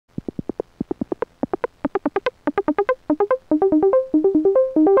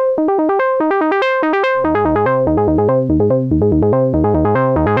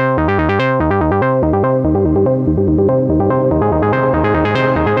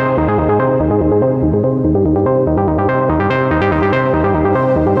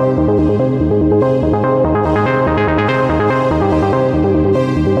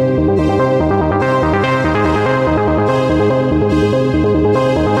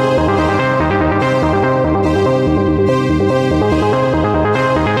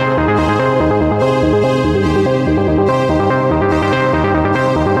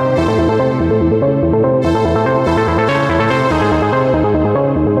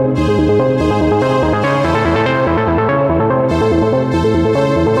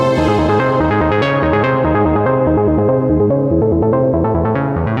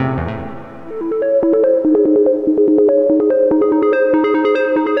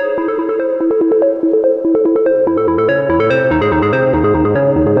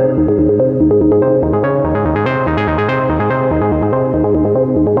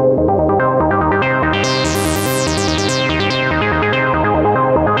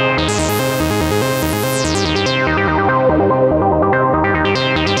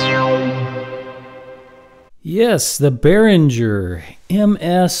Yes, the Behringer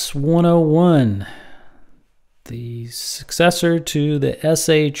MS-101, the successor to the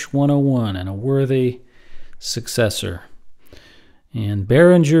SH-101, and a worthy successor. And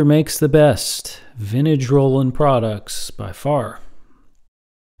Behringer makes the best vintage Roland products by far.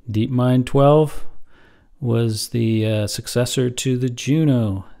 DeepMind 12 was the successor to the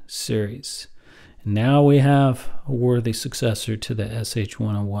Juno series. And now we have a worthy successor to the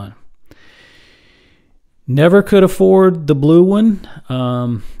SH-101. Never could afford the blue one.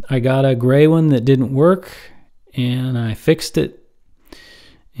 I got a gray one that didn't work, and I fixed it.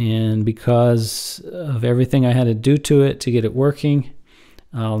 And because of everything I had to do to it to get it working,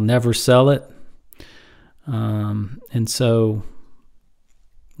 I'll never sell it. And so,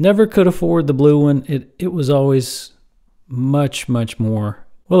 never could afford the blue one. It was always much, much more.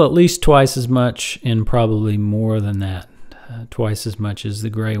 Well, at least twice as much, and probably more than that. Twice as much as the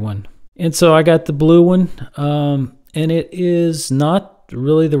gray one. And so I got the blue one, and it is not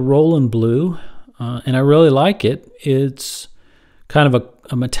really the Roland blue, and I really like it. It's kind of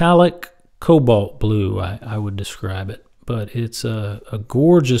a metallic cobalt blue, I would describe it. But it's a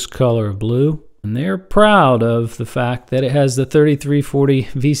gorgeous color of blue, and they're proud of the fact that it has the 3340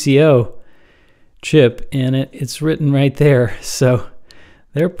 VCO chip in it. It's written right there, so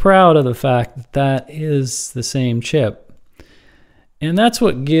they're proud of the fact that that is the same chip. And that's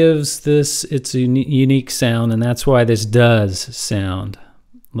what gives this its unique sound, and that's why this does sound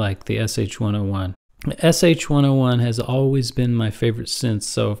like the SH-101. The SH-101 has always been my favorite synth,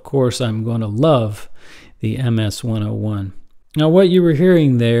 so of course I'm going to love the MS-101. Now what you were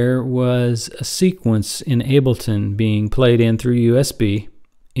hearing there was a sequence in Ableton being played in through USB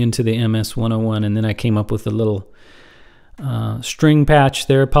into the MS-101, and then I came up with a little string patch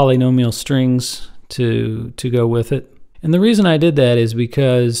there, polynomial strings to go with it. And the reason I did that is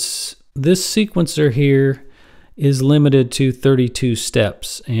because this sequencer here is limited to 32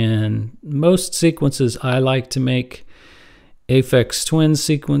 steps, and most sequences I like to make Aphex Twin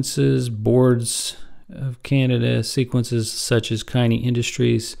sequences, Boards of Canada sequences such as Kiney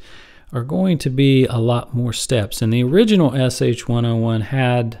Industries are going to be a lot more steps. And the original SH-101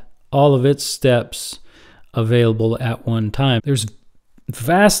 had all of its steps available at one time. There's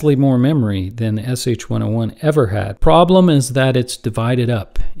vastly more memory than the SH-101 ever had. Problem is that it's divided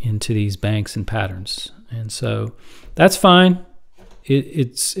up into these banks and patterns, and so that's fine.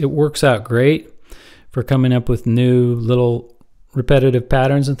 It works out great for coming up with new little repetitive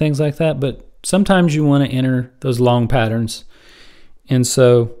patterns and things like that, but sometimes you want to enter those long patterns, and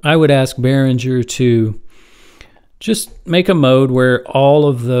so I would ask Behringer to just make a mode where all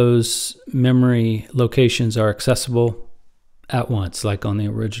of those memory locations are accessible at once, like on the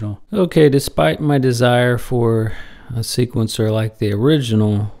original. Okay, despite my desire for a sequencer like the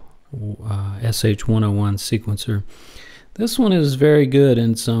original SH-101 sequencer, this one is very good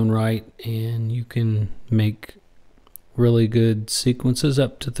in its own right, and you can make really good sequences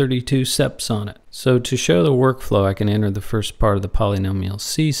up to 32 steps on it. So to show the workflow, I can enter the first part of the polynomial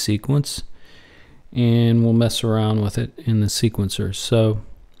C sequence, and we'll mess around with it in the sequencer. So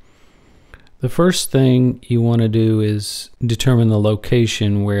the first thing you want to do is determine the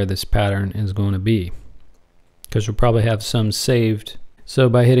location where this pattern is going to be, because you'll probably have some saved. So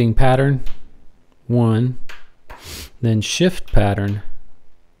by hitting pattern 1, then shift pattern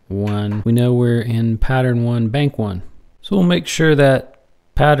 1, we know we're in pattern 1, bank 1. So we'll make sure that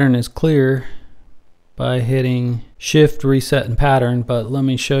pattern is clear by hitting shift, reset, and pattern. But let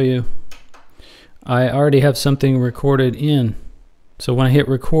me show you. I already have something recorded in. So when I hit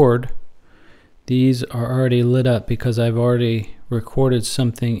record, these are already lit up because I've already recorded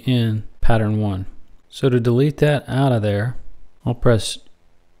something in pattern 1. So to delete that out of there, I'll press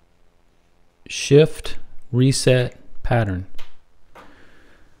shift, reset, pattern.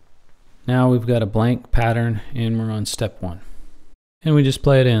 Now we've got a blank pattern and we're on step 1. And we just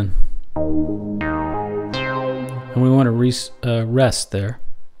play it in. And we want to rest there.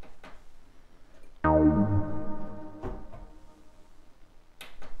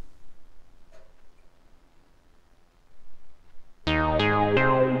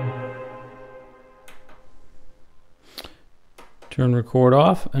 Turn record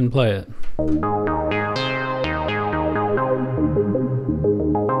off and play it.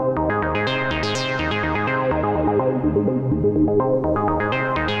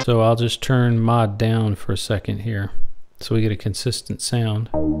 So I'll just turn mod down for a second here so we get a consistent sound.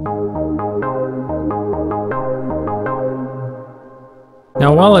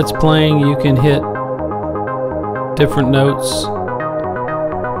 Now while it's playing, you can hit different notes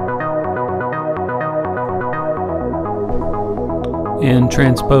and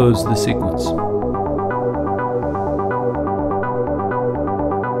transpose the sequence.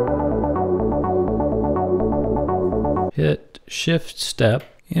 Shift Step.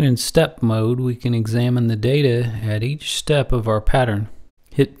 And in step mode, we can examine the data at each step of our pattern.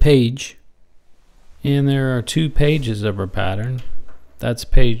 Hit Page. And there are 2 pages of our pattern. That's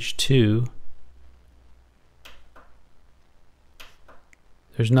page 2.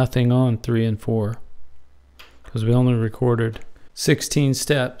 There's nothing on 3 and 4 because we only recorded 16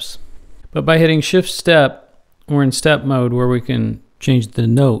 steps. But by hitting Shift Step, we're in step mode where we can change the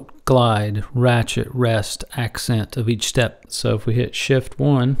note, glide, ratchet, rest, accent of each step. So if we hit Shift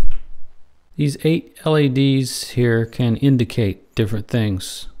 1, these 8 LEDs here can indicate different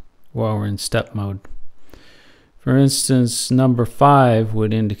things while we're in step mode. For instance, number 5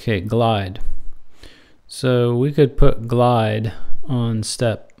 would indicate glide. So we could put glide on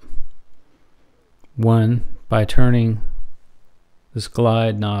step 1 by turning this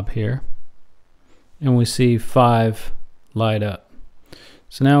glide knob here, and we see 5 light up.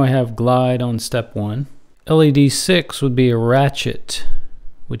 So now we have glide on step 1. LED 6 would be a ratchet,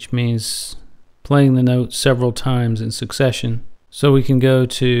 which means playing the note several times in succession. So we can go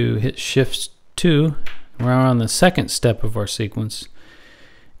to hit Shift 2. We're on the second step of our sequence,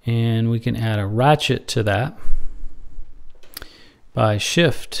 and we can add a ratchet to that by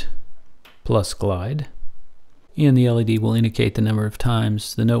Shift plus glide, and the LED will indicate the number of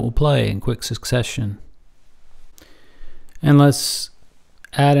times the note will play in quick succession. And let's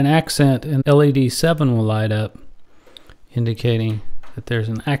add an accent, and LED 7 will light up, indicating that there's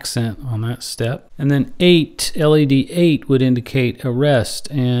an accent on that step. And then 8, LED 8 would indicate a rest,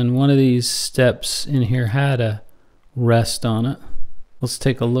 and one of these steps in here had a rest on it. Let's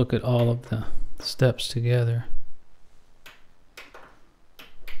take a look at all of the steps together.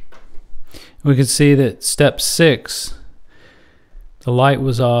 We can see that step 6, the light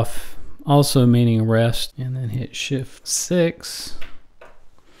was off, also meaning rest, and then hit Shift 6.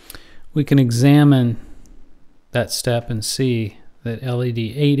 We can examine that step and see that LED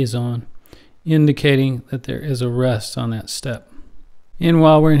 8 is on, indicating that there is a rest on that step. And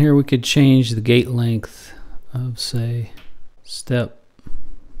while we're in here, we could change the gate length of, say, step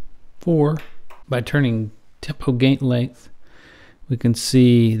 4 by turning tempo gate length. We can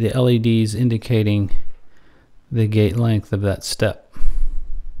see the LEDs indicating the gate length of that step.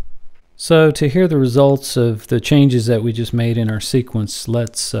 So to hear the results of the changes that we just made in our sequence,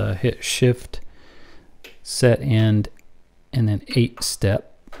 let's hit Shift, Set End, and then 8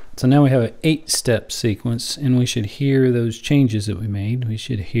 step. So now we have an 8-step sequence, and we should hear those changes that we made. We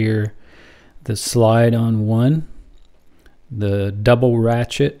should hear the slide on 1, the double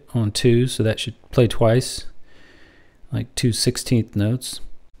ratchet on 2, so that should play twice, like 2 16th notes.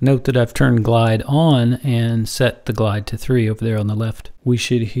 Note that I've turned glide on and set the glide to 3 over there on the left. We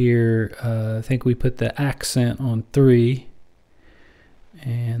should hear, I think we put the accent on 3,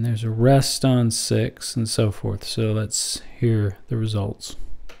 and there's a rest on 6, and so forth. So let's hear the results.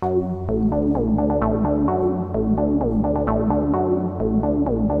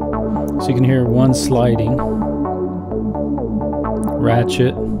 So you can hear 1 sliding,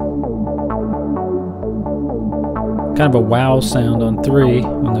 ratchet, kind of a wow sound on 3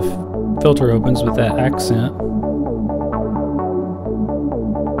 when the filter opens with that accent.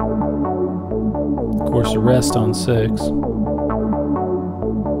 Of course, the rest on 6.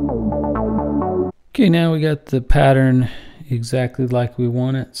 Okay, now we got the pattern exactly like we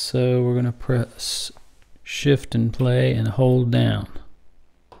want it, so we're going to press Shift and play and hold down.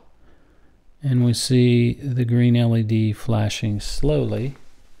 And we see the green LED flashing slowly.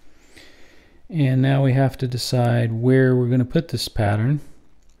 And now we have to decide where we're going to put this pattern.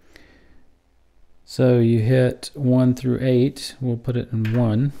 So you hit 1 through 8, we'll put it in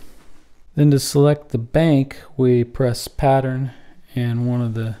 1. Then to select the bank, we press Pattern and one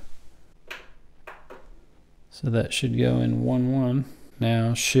of the, so that should go in 1, 1.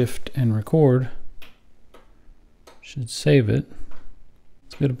 Now Shift and record. Should save it.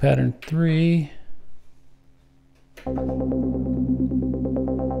 Let's go to pattern 3.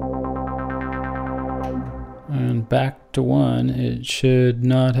 And back to 1. It should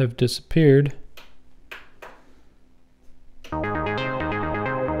not have disappeared.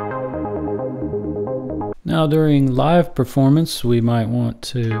 Now during live performance, we might want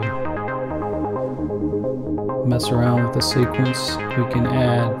to mess around with the sequence. We can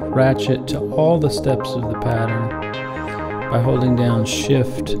add ratchet to all the steps of the pattern by holding down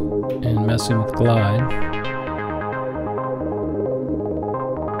Shift and messing with glide.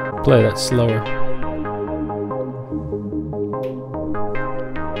 Play that slower.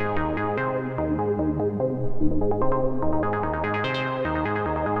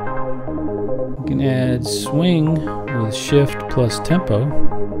 We can add swing with Shift plus tempo.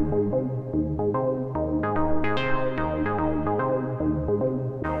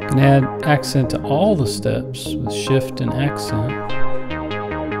 can add accent to all the steps with shift and accent.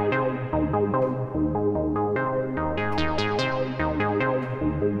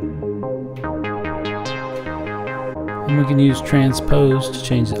 And we can use transpose to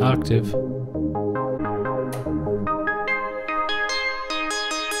change the octave.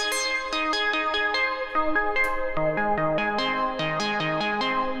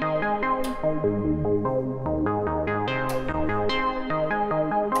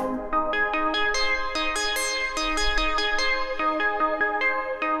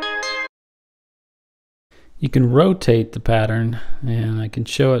 You can rotate the pattern, and I can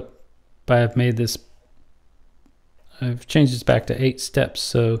show it by I've changed this back to 8 steps,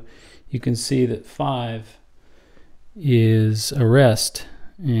 so you can see that 5 is a rest.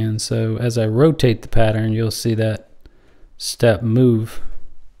 And so as I rotate the pattern, you'll see that step move.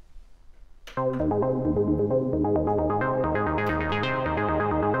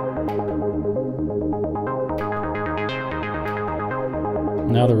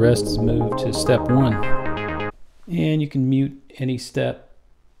 Now the rest is moved to step 1. And you can mute any step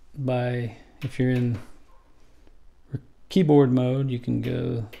by, if you're in keyboard mode, you can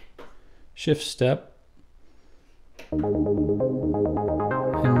go shift step and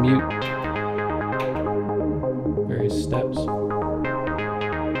mute various steps.